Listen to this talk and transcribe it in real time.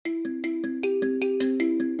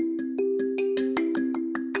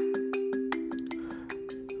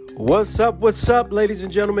What's up, ladies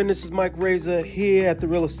and gentlemen? This is Mike Razor here at the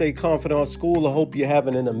Real Estate Confidant School. I hope you're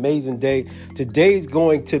having an amazing day. Today's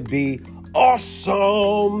going to be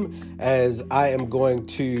awesome as I am going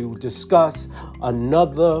to discuss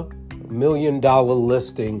another $1 million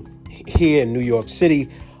listing here in New York City.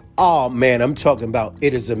 Oh man, I'm talking about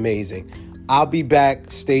it is amazing. I'll be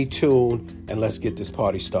back. Stay tuned and let's get this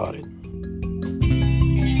party started.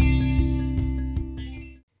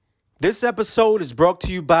 This episode is brought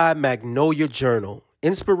to you by Magnolia Journal,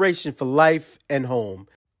 inspiration for life and home.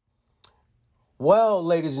 Well,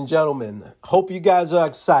 ladies and gentlemen, hope you guys are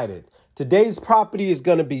excited. Today's property is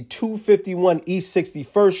going to be 251 East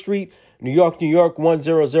 61st Street, New York,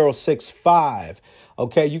 10065.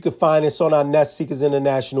 Okay, you can find this on our Nest Seekers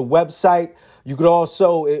International website. You could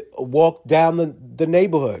also walk down the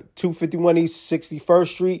neighborhood, 251 East 61st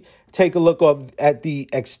Street. Take a look at the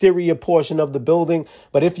exterior portion of the building.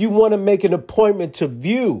 But if you want to make an appointment to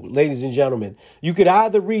view, ladies and gentlemen, you could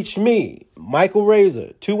either reach me, Michael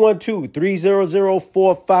Razor,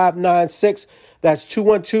 212-300-4596. That's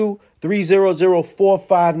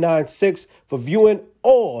 212-300-4596 for viewing,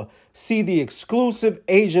 or see the exclusive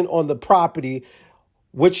agent on the property,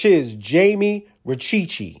 which is Jamie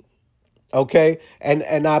Richichi. Okay,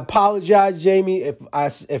 and I apologize, Jamie, if I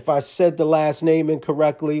said the last name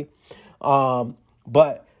incorrectly,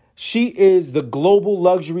 but she is the global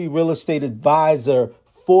luxury real estate advisor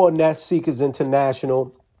for Nest Seekers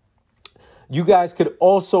International. You guys could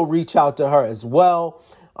also reach out to her as well.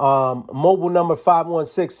 Mobile number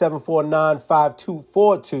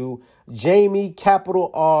 516-749-5242. Jamie,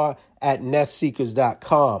 capital R, at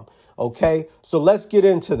nestseekers.com. Okay, so let's get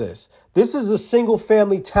into this. This is a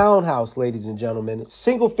single-family townhouse, ladies and gentlemen.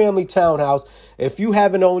 Single-family townhouse. If you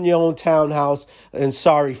haven't owned your own townhouse, then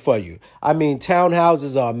sorry for you. I mean,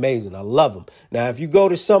 townhouses are amazing. I love them. Now, if you go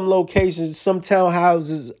to some locations, some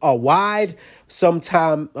townhouses are wide, some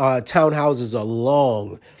townhouses are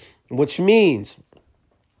long, which means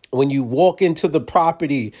when you walk into the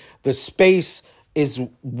property, the space is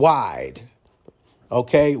wide.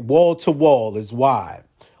 Okay, wall to wall is wide.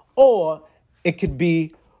 Or it could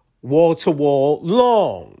be wall-to-wall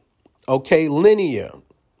long, okay, linear,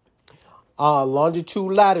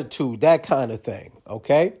 longitude, latitude, that kind of thing,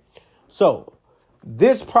 okay? So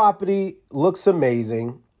this property looks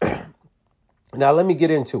amazing. Now let me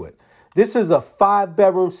get into it. This is a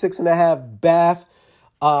 5-bedroom, 6.5 bath.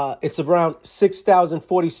 It's around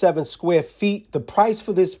 6,047 square feet. The price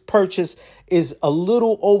for this purchase is a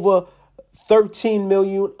little over 13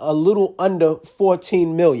 million, a little under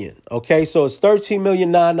 14 million. Okay, so it's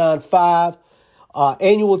 13,995,000.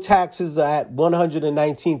 Annual taxes are at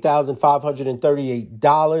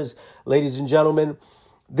 $119,538. Ladies and gentlemen,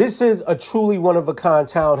 this is a truly one-of-a-kind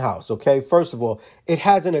townhouse. Okay, first of all, it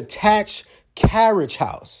has an attached carriage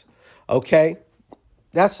house. Okay,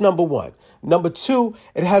 that's number one. Number two,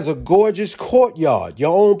 it has a gorgeous courtyard,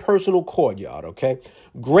 your own personal courtyard, okay?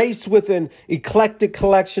 Graced with an eclectic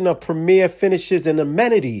collection of premier finishes and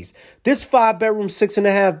amenities. This 5-bedroom,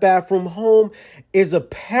 6.5 bathroom home is a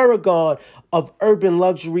paragon of urban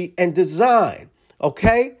luxury and design,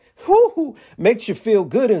 okay? Woo-hoo, makes you feel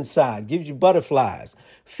good inside, gives you butterflies.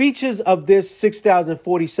 Features of this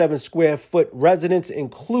 6,047 square foot residence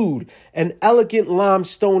include an elegant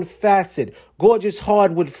limestone facade, gorgeous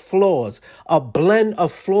hardwood floors, a blend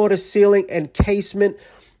of floor-to-ceiling and casement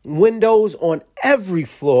windows on every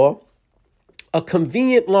floor, a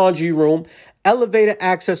convenient laundry room, elevator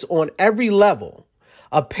access on every level,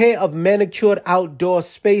 a pair of manicured outdoor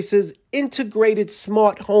spaces, integrated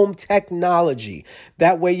smart home technology.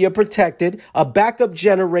 That way you're protected, a backup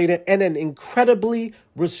generator, and an incredibly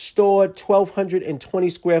restored 1,220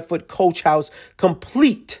 square foot coach house,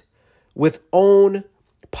 complete with own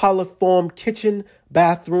polyform kitchen,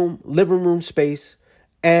 bathroom, living room space,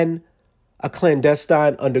 and a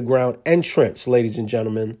clandestine underground entrance, ladies and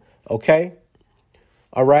gentlemen. Okay?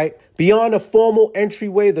 All right. Beyond a formal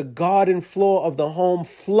entryway, the garden floor of the home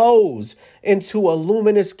flows into a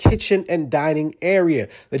luminous kitchen and dining area.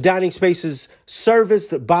 The dining space is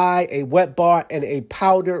serviced by a wet bar and a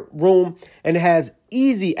powder room and has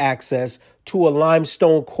easy access to a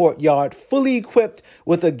limestone courtyard, fully equipped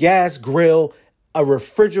with a gas grill, a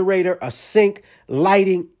refrigerator, a sink,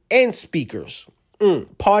 lighting, and speakers.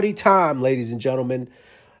 Party time, ladies and gentlemen.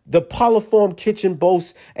 The polyform kitchen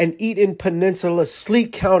boasts an eat-in peninsula,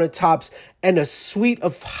 sleek countertops, and a suite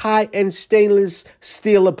of high-end stainless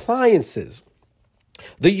steel appliances.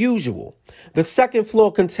 The usual. The second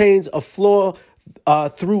floor contains a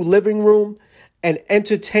floor-through living room, an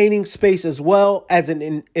entertaining space, as well as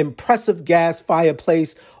an impressive gas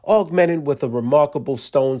fireplace augmented with a remarkable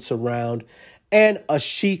stone surround and a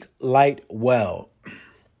chic light well.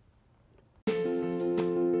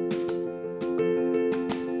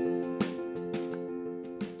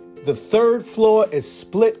 The third floor is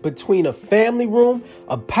split between a family room,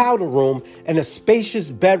 a powder room, and a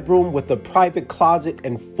spacious bedroom with a private closet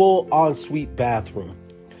and full ensuite bathroom.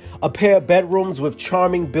 A pair of bedrooms with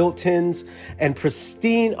charming built-ins and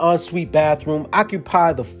pristine ensuite bathroom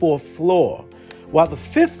occupy the fourth floor, while the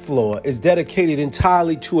fifth floor is dedicated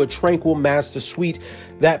entirely to a tranquil master suite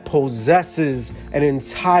that possesses an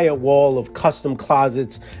entire wall of custom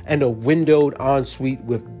closets and a windowed ensuite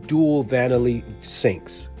with dual vanity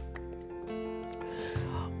sinks,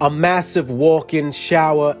 a massive walk-in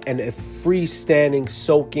shower, and a freestanding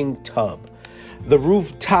soaking tub. The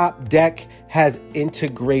rooftop deck has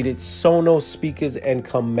integrated Sonos speakers and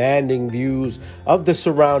commanding views of the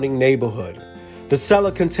surrounding neighborhood. The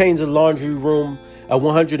cellar contains a laundry room, a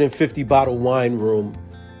 150-bottle wine room,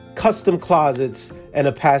 custom closets, and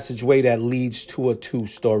a passageway that leads to a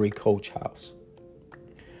 2-story coach house.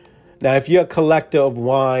 Now, if you're a collector of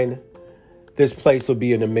wine, this place will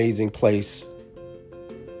be an amazing place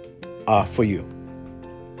for you.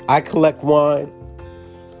 I collect wine,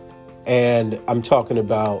 and I'm talking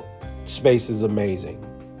about space is amazing.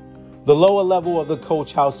 The lower level of the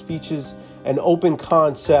coach house features an open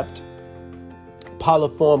concept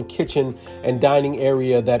polyform kitchen and dining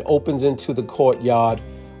area that opens into the courtyard,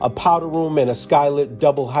 a powder room, and a skylit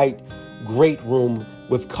double height great room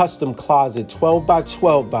with custom closet, 12 by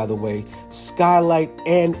 12 by the way, skylight,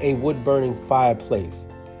 and a wood burning fireplace.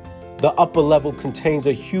 The upper level contains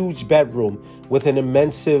a huge bedroom with an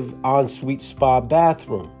immense ensuite spa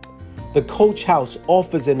bathroom. The coach house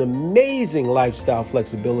offers an amazing lifestyle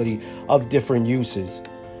flexibility of different uses.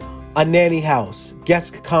 A nanny house,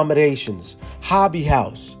 guest accommodations, hobby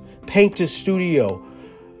house, painter's studio,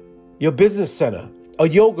 your business center, a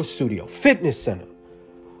yoga studio, fitness center,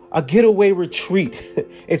 a getaway retreat.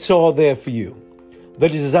 It's all there for you. The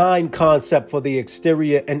design concept for the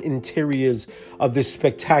exterior and interiors of this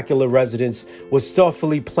spectacular residence was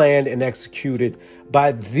thoughtfully planned and executed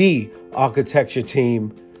by the architecture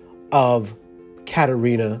team of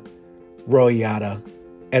Katerina Royata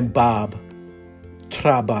and Bob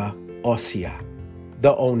Trabaosia,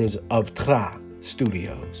 the owners of Tra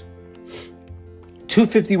Studios.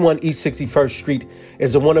 251 East 61st Street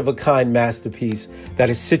is a one-of-a-kind masterpiece that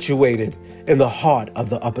is situated in the heart of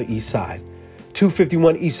the Upper East Side.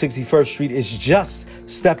 251 East 61st Street is just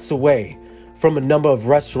steps away from a number of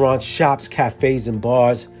restaurants, shops, cafes, and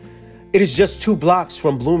bars. It is just 2 blocks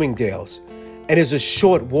from Bloomingdale's and is a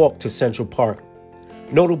short walk to Central Park.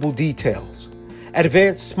 Notable details: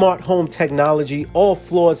 advanced smart home technology. All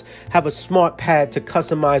floors have a smart pad to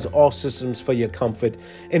customize all systems for your comfort.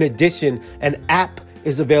 In addition, an app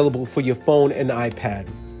is available for your phone and iPad.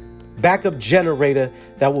 Backup generator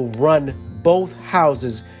that will run both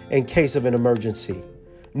houses in case of an emergency.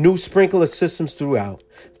 New sprinkler systems throughout.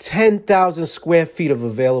 10,000 square feet of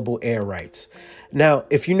available air rights. Now,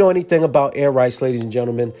 if you know anything about air rights, ladies and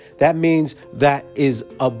gentlemen, that means that is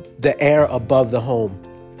the air above the home,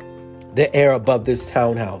 the air above this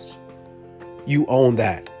townhouse. You own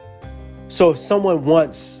that. So if someone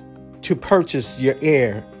wants to purchase your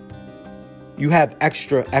air, you have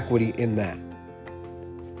extra equity in that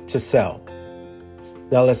to sell.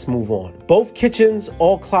 Now let's move on. Both kitchens,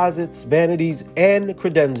 all closets, vanities, and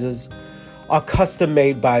credenzas are custom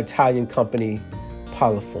made by Italian company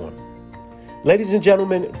Polyform. Ladies and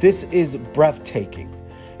gentlemen, this is breathtaking.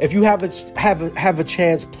 If you have a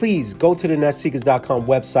chance, please go to the netseekers.com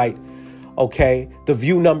website. Okay, the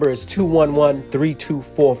view number is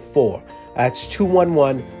 211-3244. That's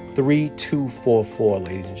 211-3244,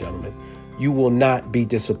 ladies and gentlemen. You will not be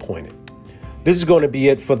disappointed. This is going to be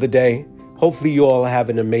it for the day. Hopefully you all have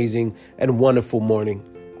an amazing and wonderful morning.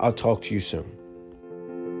 I'll talk to you soon.